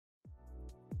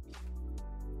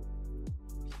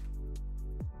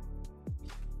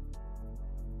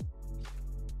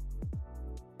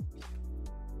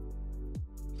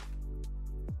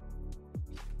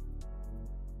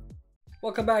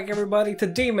Welcome back, everybody, to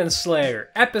Demon Slayer,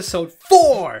 episode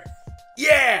 4!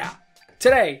 Yeah!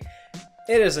 Today,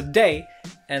 it is a day,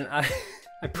 and I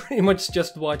pretty much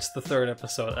just watched the third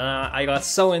episode, and I got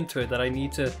so into it that I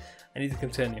need to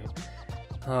continue.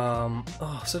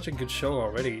 Oh, such a good show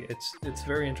already. It's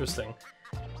very interesting.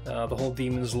 The whole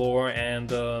Demon's lore and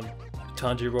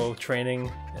Tanjiro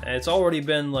training. It's already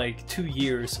been like 2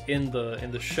 years in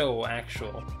the show,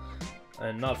 actual,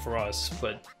 and not for us,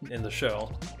 but in the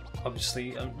show.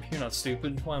 Obviously, you're not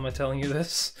stupid. Why am I telling you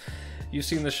this? You've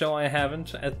seen the show, I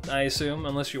haven't, I assume,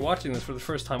 unless you're watching this for the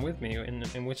first time with me,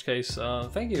 in which case,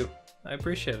 thank you. I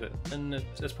appreciate it. And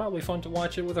it's probably fun to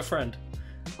watch it with a friend.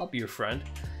 I'll be your friend.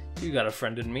 You got a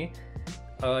friend in me.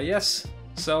 Yes.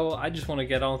 So, I just want to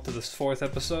get on to this 4th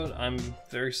episode. I'm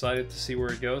very excited to see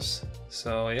where it goes.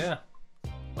 So, yeah.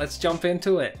 Let's jump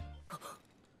into it.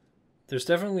 There's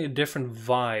definitely a different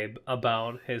vibe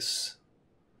about his...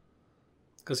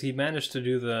 because he managed to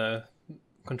do the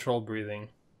controlled breathing.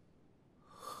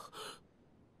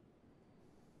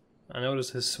 I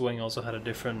noticed his swing also had a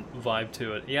different vibe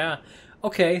to it. Yeah,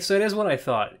 okay, so it is what I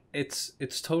thought. It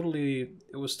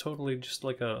was totally just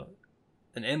like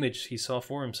an image he saw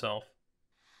for himself.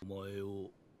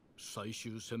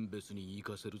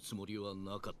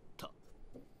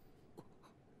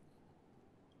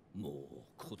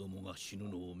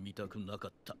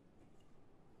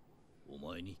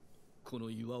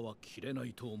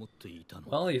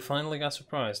 Well, you finally got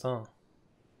surprised, huh?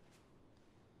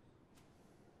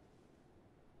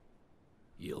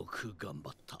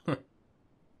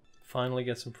 Finally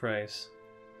get some praise.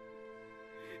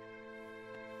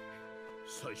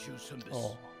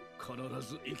 Oh.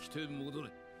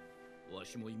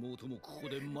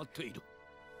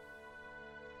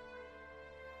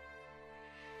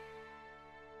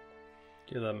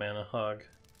 Give that man a hug.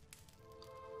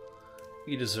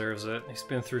 He deserves it. He's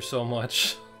been through so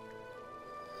much.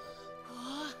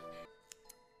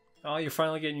 Oh, you're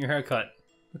finally getting your hair cut.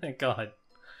 Thank God.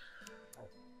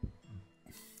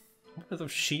 What are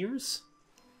those shears?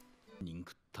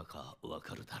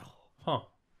 Huh.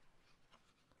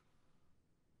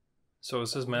 So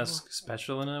is his mask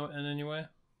special in any way?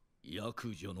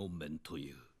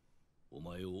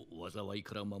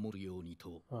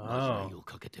 Oh.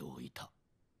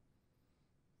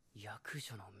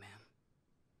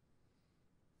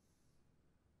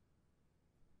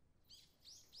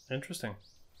 Interesting.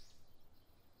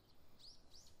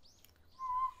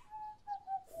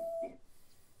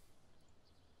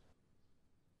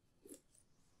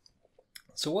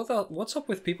 So what's up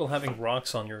with people having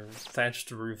rocks on your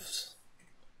thatched roofs?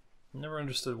 Never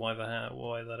understood why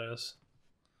that is.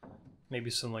 Maybe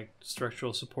some like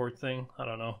structural support thing. I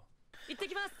don't know.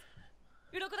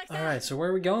 All right, so where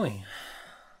are we going?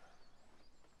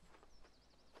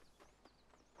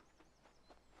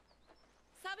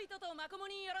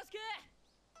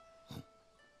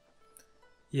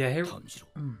 Yeah, here.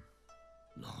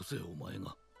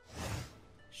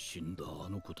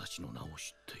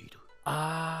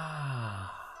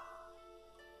 Ah.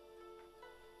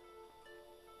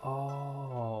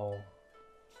 Oh.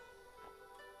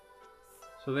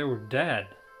 So they were dead.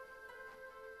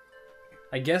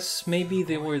 I guess maybe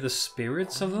they were the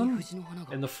spirits of them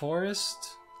in the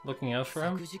forest, looking out for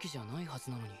him.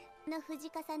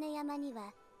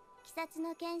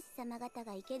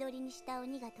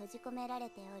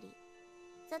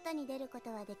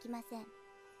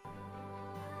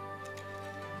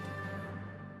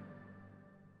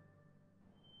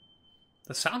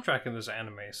 The soundtrack in this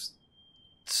anime is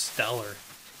stellar.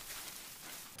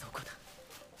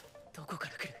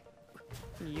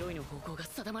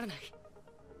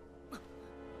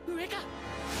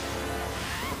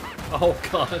 Oh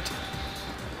God.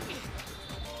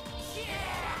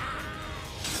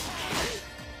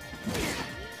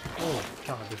 Oh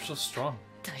God, they're so strong.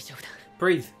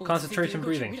 Breathe. Concentration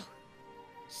breathing.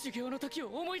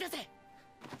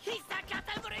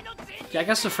 Yeah, I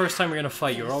guess the first time you're gonna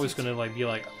fight, you're always gonna like be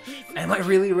like, am I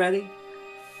really ready?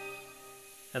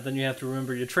 And then you have to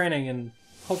remember your training, and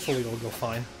hopefully it'll go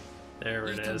fine. There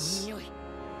it is.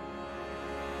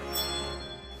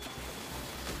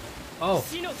 Oh,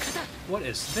 what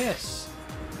is this?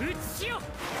 The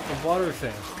water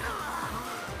thing.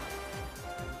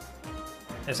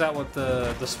 Is that what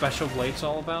the special blade's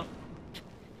all about?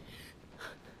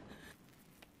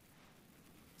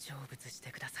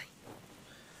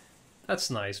 That's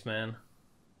nice, man.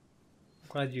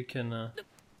 Glad you can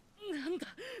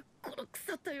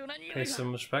pay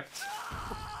some respect.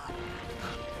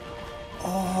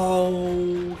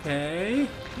 Okay.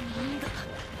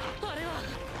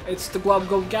 It's the Glub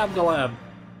Go Gab Galab.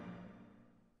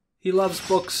 He loves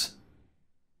books.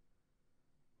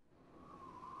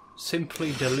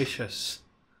 Simply delicious.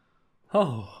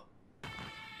 Oh.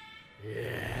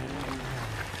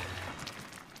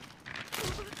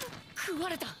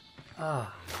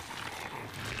 Ah.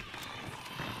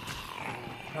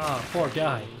 Ah, poor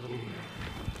guy.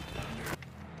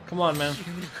 Come on, man.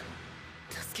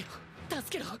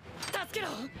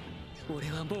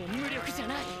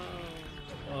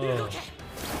 Oh.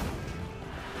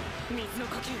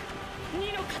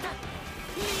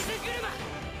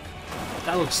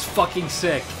 That looks fucking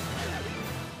sick.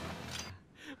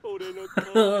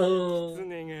 Oh,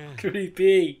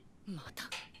 creepy.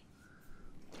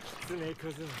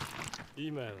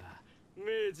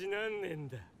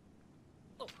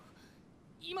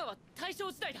 今は大正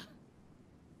時代だ。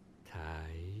大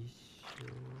正。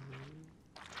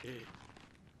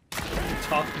What are you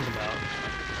talking about?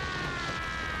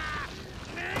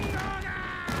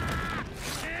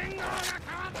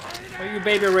 What are you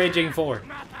baby raging for? 知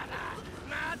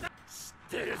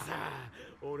ってるさ。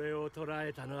俺を捕ら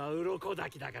えたのは鱗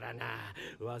滝だからな。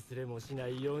忘れもしな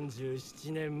い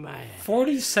47年前。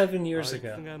47 years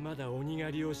ago. あいつがまだ鬼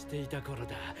狩りをしていた頃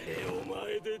だ。お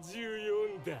前で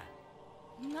14だ。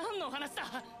 何の話だ。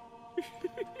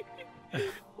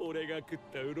俺が食っ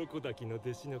た鱗滝の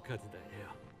弟子の数だよ。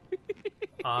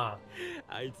Ah.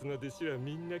 あいつの弟子は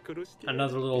みんな殺して。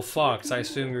 Another little fox. I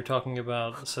assume you're talking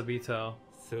about Sabito.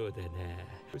 そうだね。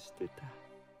してた。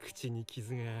口に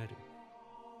傷がある。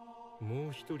も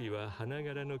う一人は花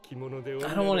柄の着物で。 I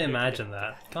don't want to imagine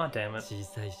that. God damn it. 小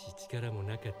さいし力も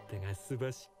なかったがす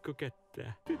ばしっこかっ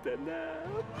た。出たな。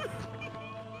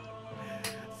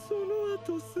 その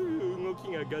後すぐ動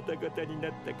きがガタガタにな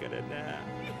ったからな。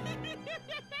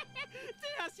手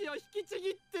足を引きち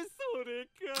ぎってそれ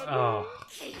から。Oh.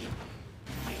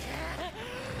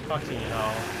 Fucking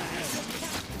hell.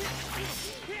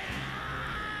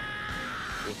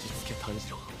 落ち着け炭治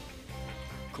郎。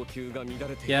呼吸が乱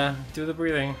れて。 Yeah, do the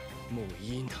breathing. もう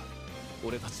いいんだ。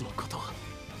俺たちのことは。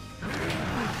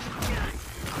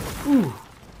Ooh.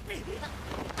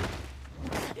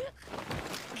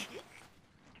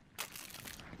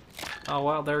 Oh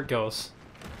well, there it goes.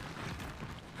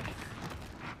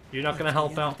 You're not gonna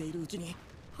help out?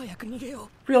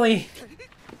 Really?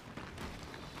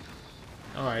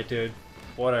 Alright, dude.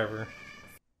 Whatever.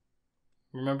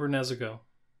 Remember Nezuko.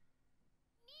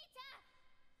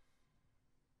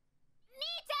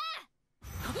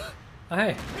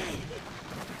 Hey.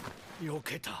 避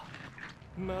けた。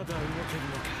まだ動けるの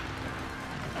か。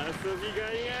遊びがいがあ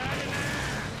るな。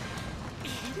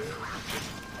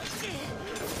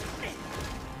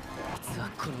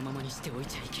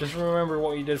 Just remember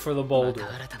what you did for the boulder,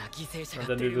 and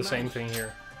then do the same thing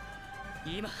here.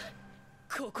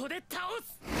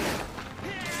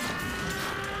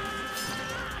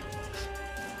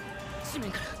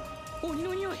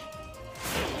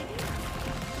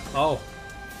 Oh.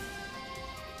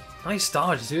 Nice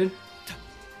dodge, dude.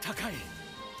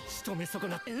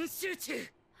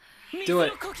 Do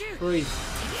it. Breathe.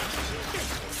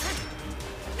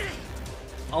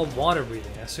 Oh, water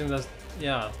breathing. I assume that's...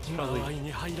 yeah, it's probably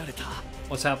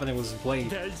what's happening with his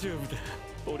blade.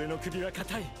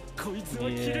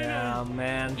 Yeah,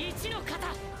 man.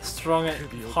 Strong it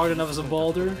hard enough as a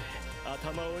boulder.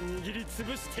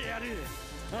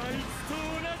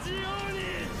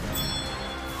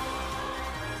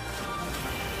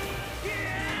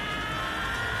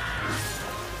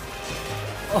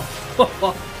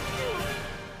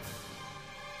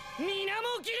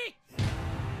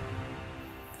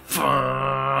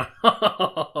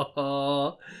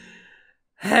 Oh.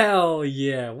 Hell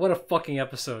yeah, what a fucking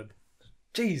episode.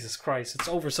 Jesus Christ, it's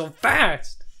over so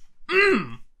fast.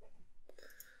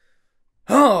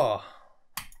 Oh,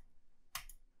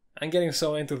 I'm getting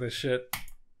so into this shit.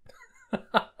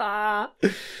 Fuck,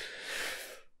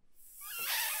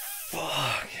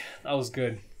 that was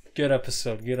good. Good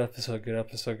episode, good episode, good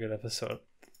episode, good episode.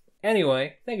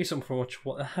 Anyway, thank you so much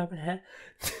for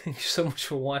thank you so much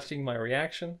for watching my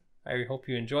reaction. I hope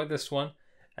you enjoyed this one,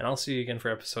 and I'll see you again for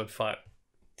episode 5.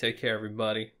 Take care,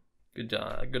 everybody. Good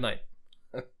night.